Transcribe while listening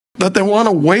that they want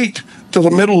to wait till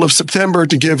the middle of September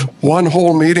to give one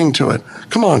whole meeting to it.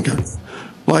 Come on, guys.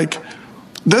 Like,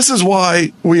 this is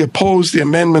why we oppose the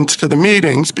amendments to the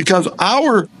meetings, because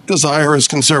our desire as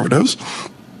Conservatives,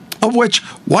 of which,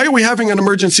 why are we having an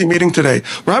emergency meeting today?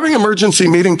 We're having an emergency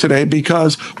meeting today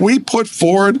because we put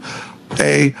forward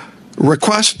a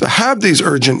request to have these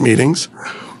urgent meetings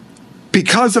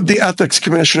because of the Ethics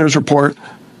Commissioner's report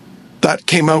that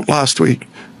came out last week.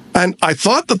 And I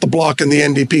thought that the Bloc and the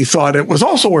NDP thought it was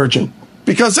also urgent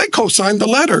because they co-signed the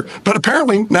letter. But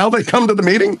apparently now they come to the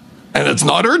meeting and it's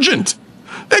not urgent.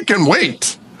 They can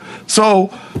wait. So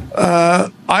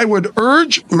I would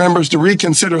urge members to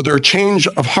reconsider their change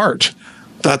of heart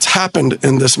that's happened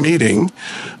in this meeting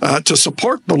to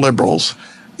support the Liberals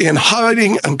in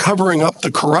hiding and covering up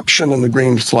the corruption in the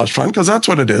Green Slush Fund, because that's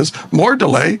what it is. More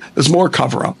delay is more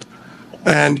cover-up.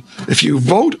 And if you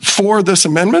vote for this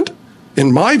amendment,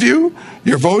 in my view,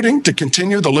 you're voting to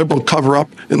continue the Liberal cover-up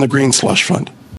in the Green Slush Fund.